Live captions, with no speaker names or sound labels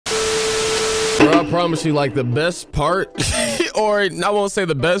I promise you, like the best part, or I won't say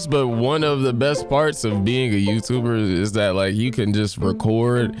the best, but one of the best parts of being a YouTuber is that like you can just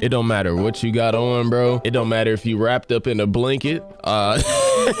record. It don't matter what you got on, bro. It don't matter if you wrapped up in a blanket.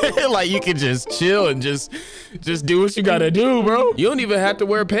 Like you can just chill and just do what you gotta do, bro. You don't even have to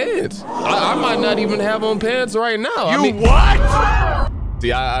wear pants. I might not even have on pants right now. I mean, what?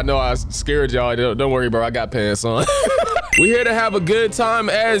 See, I know I scared y'all. Don't worry, bro. I got pants on. We're here to have a good time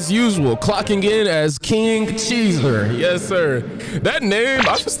as usual. Clocking in as King Cheeser. Yes, sir. That name,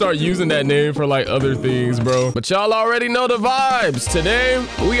 I should start using that name for like other things, bro. But y'all already know the vibes. Today,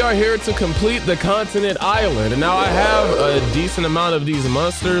 we are here to complete the continent island. And now I have a decent amount of these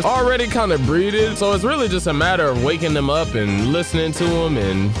monsters already kind of breeded. So it's really just a matter of waking them up and listening to them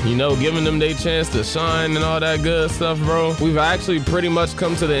and, you know, giving them their chance to shine and all that good stuff, bro. We've actually pretty much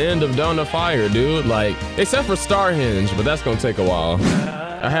come to the end of Dawn of Fire, dude. Like, except for Starhenge, but that's gonna take a while.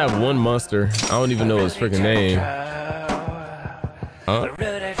 I have one monster. I don't even know his freaking name. Huh?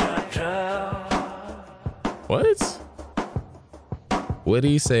 What? What'd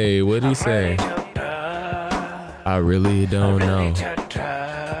he say? What'd he say? I really don't know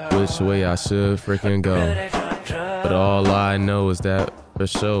which way I should freaking go. But all I know is that for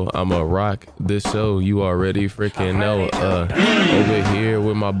sure I'ma rock this show. You already freaking know. Over here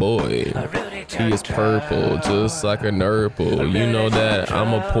with my boy. He is purple, just like a nurple. You know that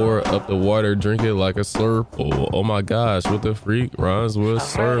I'ma pour up the water, drink it like a slurple. Oh my gosh, what the freak rhymes with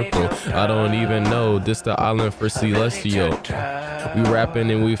circle? I don't even know, this the island for Celestial. We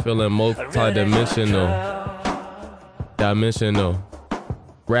rapping and we feeling multi-dimensional.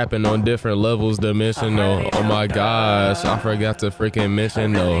 Rapping on different levels, dimensional. Oh my gosh, I forgot to freaking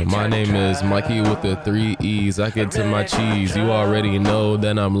mention though. My name is Mikeeey with the 3 E's. I get to my cheese. You already know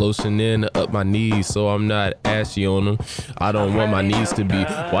that I'm lotioning up my knees, so I'm not ashy on them. I don't want my knees to be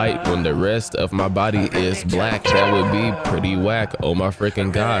white when the rest of my body is black. That would be pretty whack. Oh my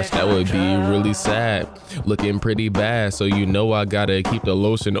freaking gosh, that would be really sad. Looking pretty bad, so you know I gotta keep the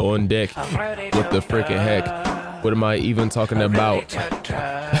lotion on deck. What the freaking heck? What am I even talking about?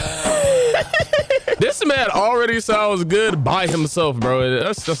 This man already sounds good by himself, bro.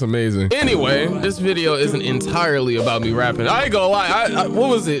 That's just amazing. Anyway, this video isn't entirely about me rapping. I ain't gonna lie. What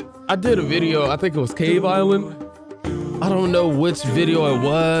was it? I did a video. I think it was Cave Island. I don't know which video it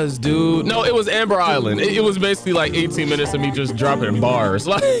was, dude. No, it was Amber Island. It was basically like 18 minutes of me just dropping bars.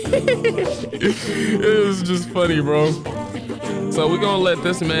 Like, it was just funny, bro. So we're gonna let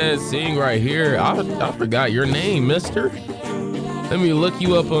this man sing right here. I forgot your name, mister. Let me look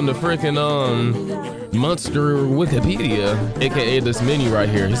you up on the freaking monster Wikipedia, aka this mini right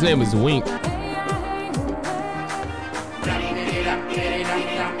here. His name is Wink. There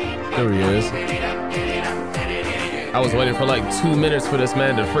he is. I was waiting for like 2 minutes for this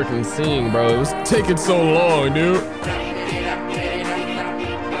man to freaking sing, bro. It was taking so long, dude.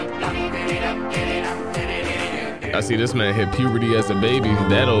 I see this man hit puberty as a baby.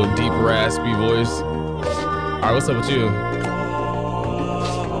 That old deep raspy voice. All right, what's up with you?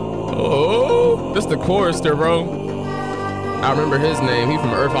 Oh, that's the chorister, bro. I remember his name. He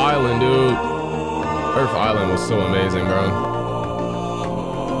from Earth Island, dude. Earth Island was so amazing, bro.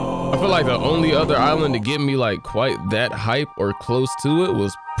 I feel like the only other island to get me like quite that hype or close to it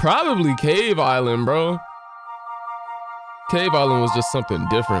was probably Cave Island, bro. Cave Island was just something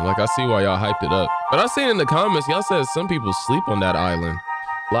different. Like, I see why y'all hyped it up. But I seen in the comments, y'all said some people sleep on that island.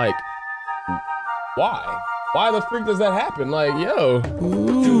 Like, why? Why the freak does that happen? Like, yo.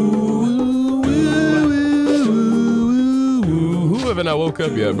 Who haven't I woke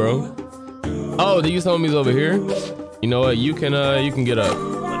up yet, bro? Oh, these homies over here. You know what? You can get up.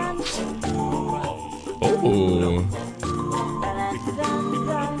 Oh.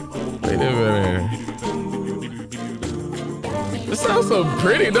 Wait a minute. This sounds so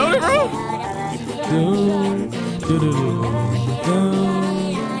pretty, don't it, bro?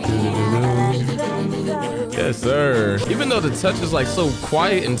 Yes, sir. Even though the touch is like so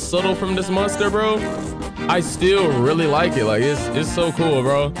quiet and subtle from this monster, bro, I still really like it. Like, it's so cool,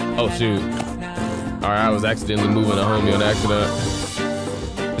 bro. Oh, shoot. All right, I was accidentally moving a homie on accident.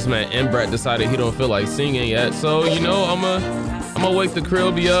 This man Embrat decided he don't feel like singing yet, so you know I'm gonna wake the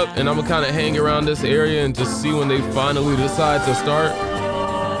Krillby up and I'm gonna kind of hang around this area and just see when they finally decide to start.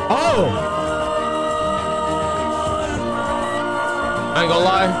 Oh! I ain't gonna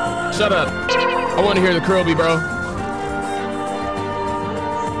lie. Shut up. I want to hear the Krillby, bro.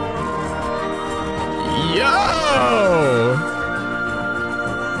 Yo!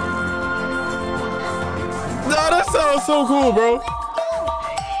 Nah, that sounds so cool, bro.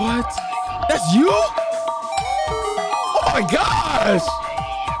 What? That's you? Oh my gosh!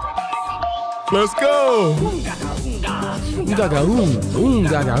 Let's go.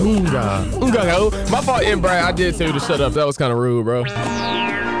 My fault, Brad. I did tell you to shut up. That was kind of rude, bro.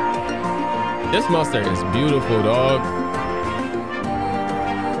 This Mustang is beautiful, dog.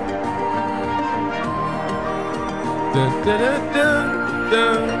 Dun, dun, dun, dun,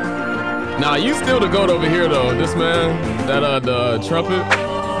 dun. Nah, you still the goat over here, though. This man, that the trumpet.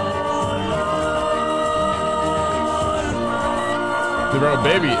 Bro,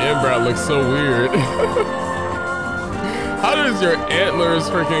 baby Brad looks so weird. How does your antlers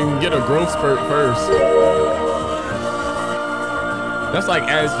freaking get a growth spurt first? That's like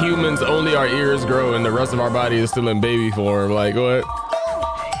as humans, only our ears grow and the rest of our body is still in baby form. Like what?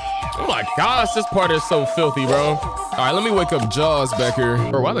 Oh my gosh, this part is so filthy, bro. All right, let me wake up Jaws back here.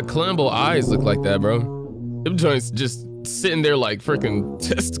 Bro, why the Clambo eyes look like that, bro? Them joints just sitting there like freaking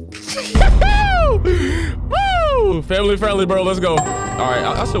test. Woo! Family friendly, bro, let's go. All right,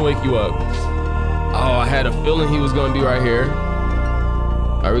 I should wake you up. Oh, I had a feeling he was gonna be right here.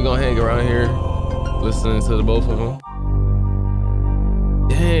 Are we gonna hang around here listening to the both of them?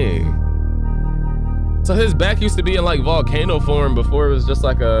 Dang. So his back used to be in like volcano form before it was just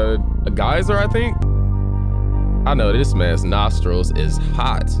like a geyser, I think. I know this man's nostrils is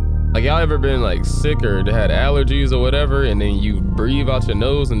hot. Like y'all ever been like sick or had allergies or whatever, and then you breathe out your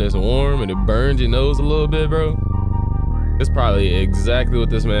nose and it's warm and it burns your nose a little bit, bro? It's probably exactly what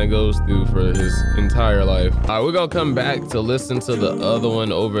this man goes through for his entire life. All right, we're gonna come back to listen to the other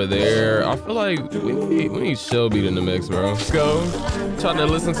one over there. I feel like we need Shelby in the mix, bro. Let's go. Trying to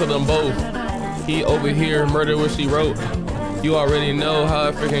listen to them both. He over here, Murder What She Wrote. You already know how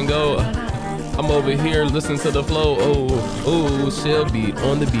it freaking go. I'm over here, listen to the flow. Oh, Shelby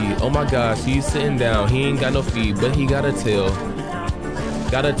on the beat. Oh my gosh, he's sitting down. He ain't got no feet, but he got a tail.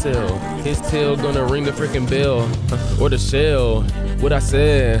 Gotta tell, his tail gonna ring the freaking bell, or the shell. What I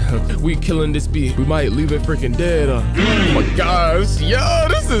said, we killing this beat. We might leave it freaking dead. Oh my gosh, yo,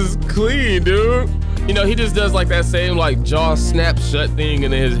 this is clean, dude. You know, he just does like that same like jaw snap shut thing,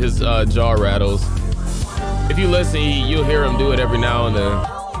 and then his jaw rattles. If you listen, you'll hear him do it every now and then.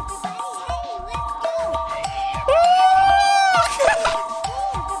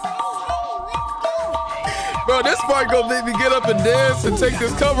 Bro, this part gonna make me get up and dance and take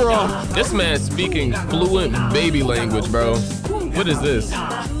this cover off. This man's speaking fluent baby language, bro. What is this?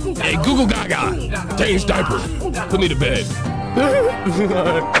 Hey, Google Gaga, change diaper, put me to bed.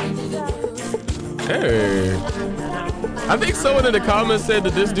 Hey. I think someone in the comments said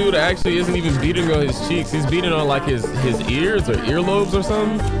that this dude actually isn't even beating on his cheeks. He's beating on like his ears or earlobes or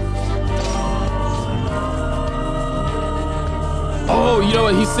something. Oh, you know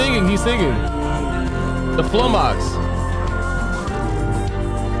what? He's singing. The Flomox.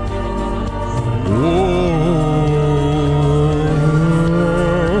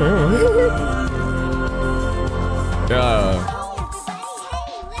 Yeah.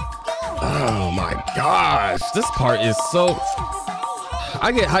 Oh my gosh, this part is so.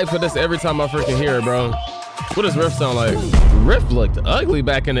 I get hyped for this every time I freaking hear it, bro. What does Riff sound like? Riff looked ugly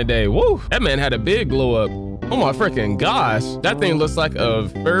back in the day. Woo, that man had a big glow up. Oh my freaking gosh. That thing looks like a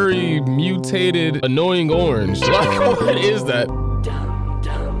very mutated, annoying orange. Like, what is that?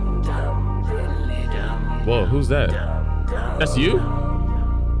 Whoa, who's that? That's you?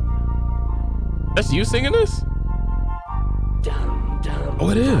 That's you singing this? Oh,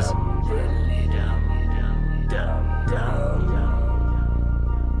 it is.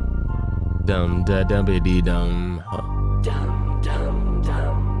 Dum da dum be dee dum.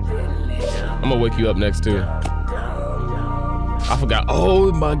 I'm gonna wake you up next too. I forgot.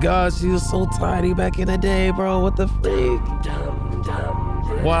 Oh my gosh, she was so tiny back in the day, bro. What the freak?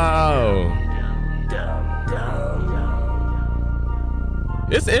 Wow.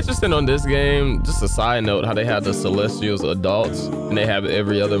 It's interesting on this game, just a side note, how they have the Celestials adults and they have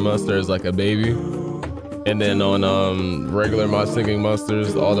every other monster as like a baby. And then on regular singing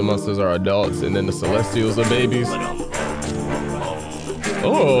monsters, all the monsters are adults and then the Celestials are babies.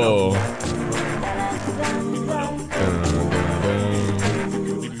 Oh.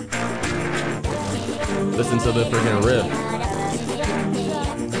 Listen to the freaking riff.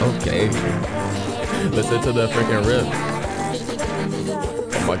 Okay. Listen to the freaking riff.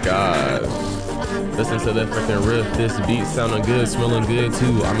 Oh my god. Listen to that freaking riff. This beat sounding good, smelling good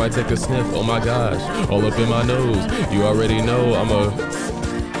too. I might take a sniff. Oh my gosh. All up in my nose. You already know I'ma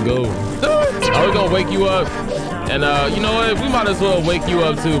go. Are we gonna wake you up? And you know what? We might as well wake you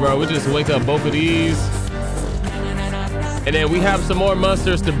up too, bro. We just wake up both of these. And then we have some more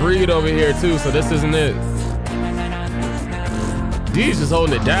monsters to breed over here too, so this isn't it. D's just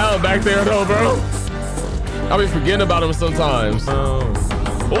holding it down back there though, bro. I'll be forgetting about him sometimes. Oh.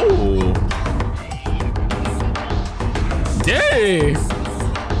 Okay.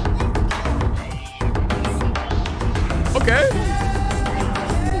 Okay.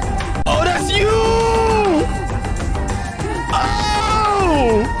 Oh, that's you.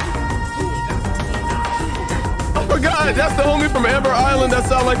 Oh. I forgot. That's the homie from Amber Island that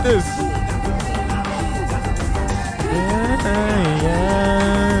sound like this.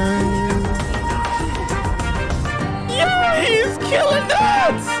 Yeah, he's killing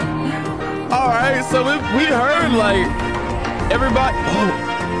nuts. All right, so we heard like everybody. Oh,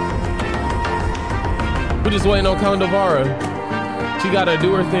 we just waiting on Condovara. She gotta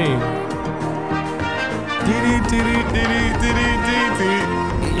do her thing.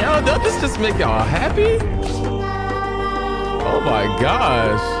 Yo, don't this just make y'all happy? Oh my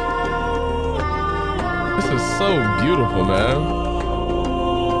gosh. This is so beautiful, man.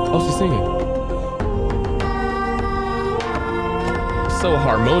 Oh, she's singing. So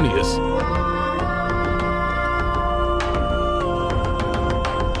harmonious.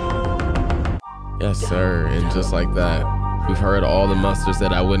 Yes, sir. And just like that, we've heard all the mustards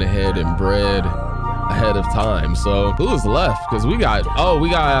that I went ahead and bred ahead of time. So who's left? Because we got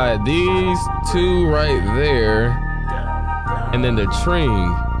these two right there. And then the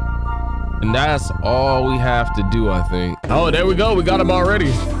tring. And that's all we have to do, I think. Oh, there we go. We got them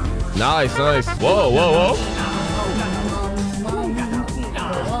already. Nice, nice. Whoa, whoa, whoa.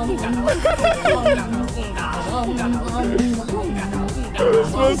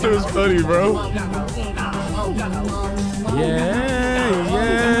 This monster is funny, bro. Yeah,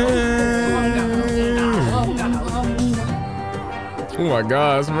 yeah. Oh my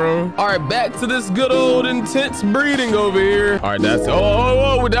gosh, bro. All right, back to this good old intense breeding over here. All right, that's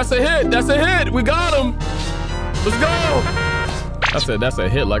that's a hit. That's a hit. We got him. Let's go. That's a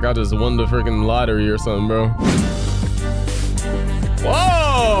hit. Like I just won the freaking lottery or something, bro.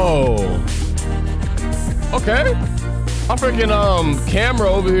 Whoa. Okay. My freaking camera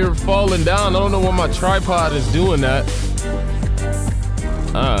over here falling down. I don't know why my tripod is doing that.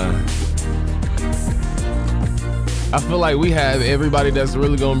 I feel like we have everybody that's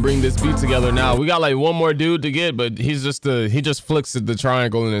really gonna bring this beat together now. We got like one more dude to get, but he's just he just flicks the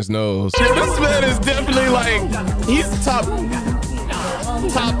triangle in his nose. Yeah, this man is definitely like, he's top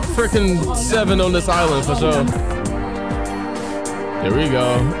freaking 7 on this island for sure. There we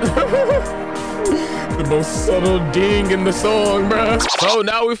go. The most subtle ding in the song, bro. So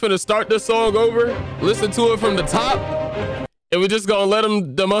now we finna start this song over, listen to it from the top, and we just gonna let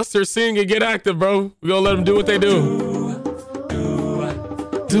them, the mustard, sing and get active, bro. We gonna let them do what they do.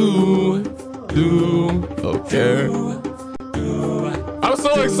 Okay. I'm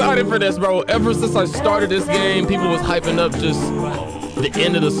so excited for this, bro. Ever since I started this game, people was hyping up just the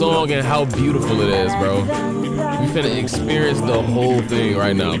end of the song and how beautiful it is, bro. We finna experience the whole thing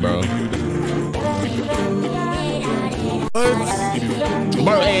right now, bro. What?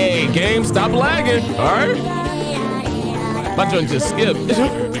 Bro, hey, game, stop lagging, all right? My joint just skipped.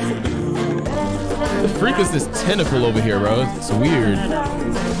 The freak is this tentacle over here, bro. It's weird.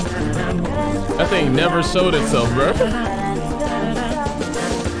 That thing never showed itself, bro.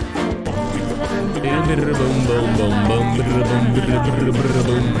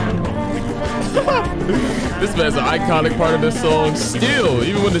 This man's an iconic part of this song still,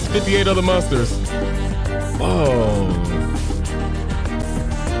 even when there's 58 other monsters. Whoa.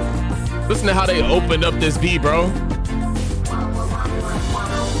 Listen to how they opened up this beat, bro.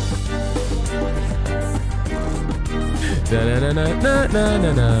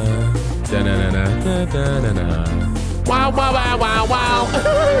 Wow, wow, wow, wow, wow.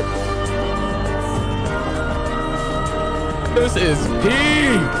 This is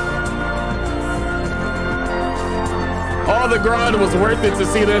peak. All the grind was worth it to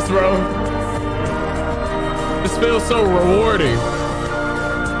see this, bro. This feels so rewarding.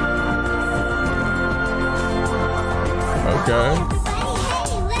 Okay.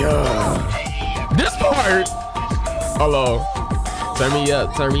 Yeah. This part. Hello. Turn me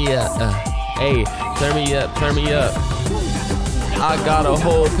up, turn me up. Hey, turn me up, turn me up. I got a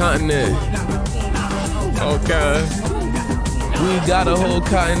whole continent. Okay. We got a whole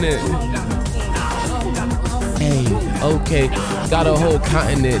continent. Hey, okay. Got a whole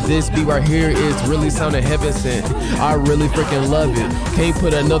continent. This beat right here is really sounding heaven sent. I really freaking love it. Can't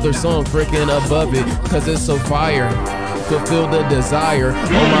put another song freaking above it, cause it's so fire. Fulfill the desire.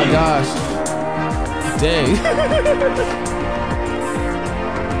 Oh my gosh. Dang.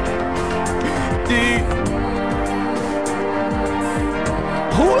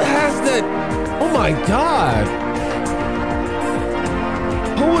 Who has that? Oh my God.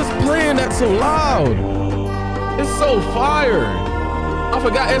 Who is playing that so loud? It's so fire. I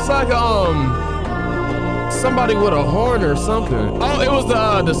forgot. It's like somebody with a horn or something. Oh, it was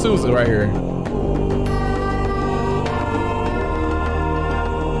the Susan right here.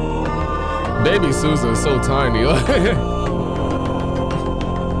 Baby Susan is so tiny. Okay.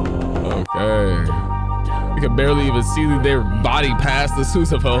 You can barely even see their body past the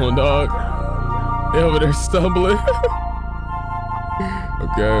sousaphone, dog. They over there stumbling.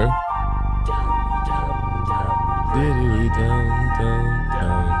 Okay.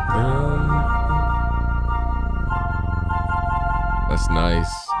 That's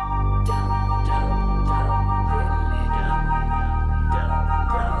nice.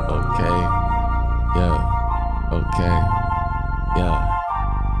 Okay. Yeah. Okay. Yeah.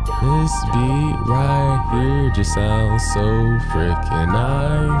 This beat right here just sounds so freaking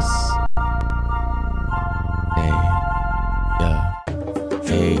nice. Hey, yeah.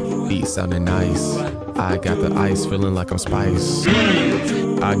 Hey, beat sounding nice. I got the ice feeling like I'm spice.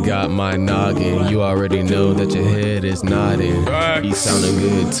 I got my noggin, you already know that your head is nodding. He sounding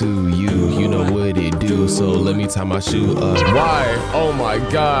good to you, you know what it do, so let me tie my shoe up. Why? Oh my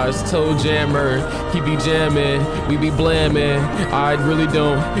gosh, toe jammer, he be jamming, we be blamming. I really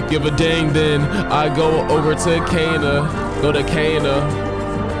don't give a dang then. I go over to Cana, go to Cana.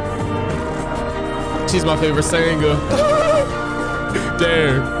 She's my favorite singer.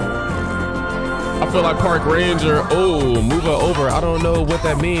 Damn. I feel like Park Ranger. Oh, move her over. I don't know what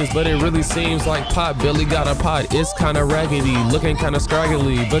that means, but it really seems like Pot Billy got a pot. It's kind of raggedy, looking kind of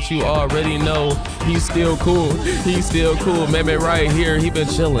scraggly, but you already know he's still cool. He's still cool. Man, right here, he been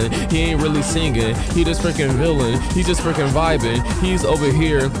chilling. He ain't really singing. He just freaking villain. He just freaking vibing. He's over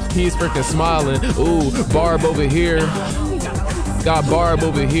here. He's freaking smiling. Ooh, Barb over here. Got Barb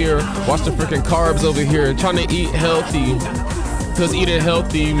over here. Watch the freaking carbs over here. Trying to eat healthy. Cause eating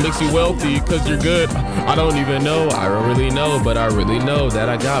healthy makes you wealthy, cause you're good. I don't even know, I don't really know, but I really know that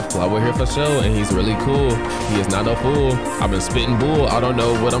I got Flower here for show, and he's really cool. He is not a fool. I've been spitting bull, I don't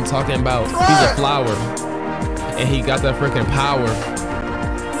know what I'm talking about. He's a flower, and he got that freaking power.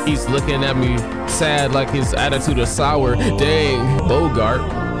 He's looking at me sad like his attitude is sour. Dang, Bogart,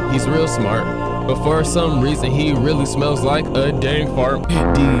 he's real smart, but for some reason he really smells like a dang fart.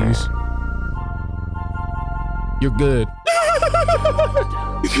 Deej, you're good.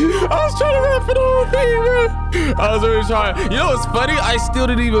 I was trying to rap for the whole thing, bro. I was really trying. You know what's funny? I still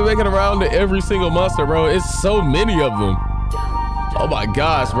didn't even make it around to every single monster, bro. It's so many of them. Oh my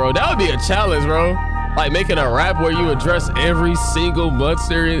gosh, bro. That would be a challenge, bro. Like making a rap where you address every single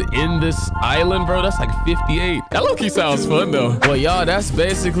monster in this island, bro. That's like 58. That low-key sounds fun though. Well, y'all, that's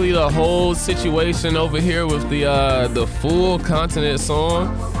basically the whole situation over here with the full continent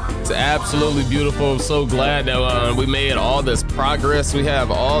song. It's absolutely beautiful. I'm so glad that we made all this progress. We have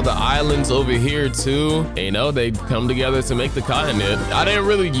all the islands over here too. And, you know, they come together to make the continent. I didn't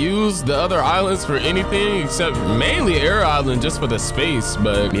really use the other islands for anything except mainly Air Island just for the space.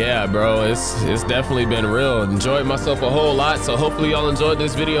 But yeah, bro, it's definitely been real. Enjoyed myself a whole lot. So hopefully y'all enjoyed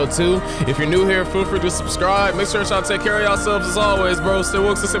this video too. If you're new here, feel free to subscribe. Make sure y'all take care of yourselves as always, bro. Stay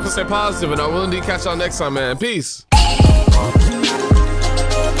woke, stay safe, and stay positive. And I will indeed catch y'all next time, man. Peace.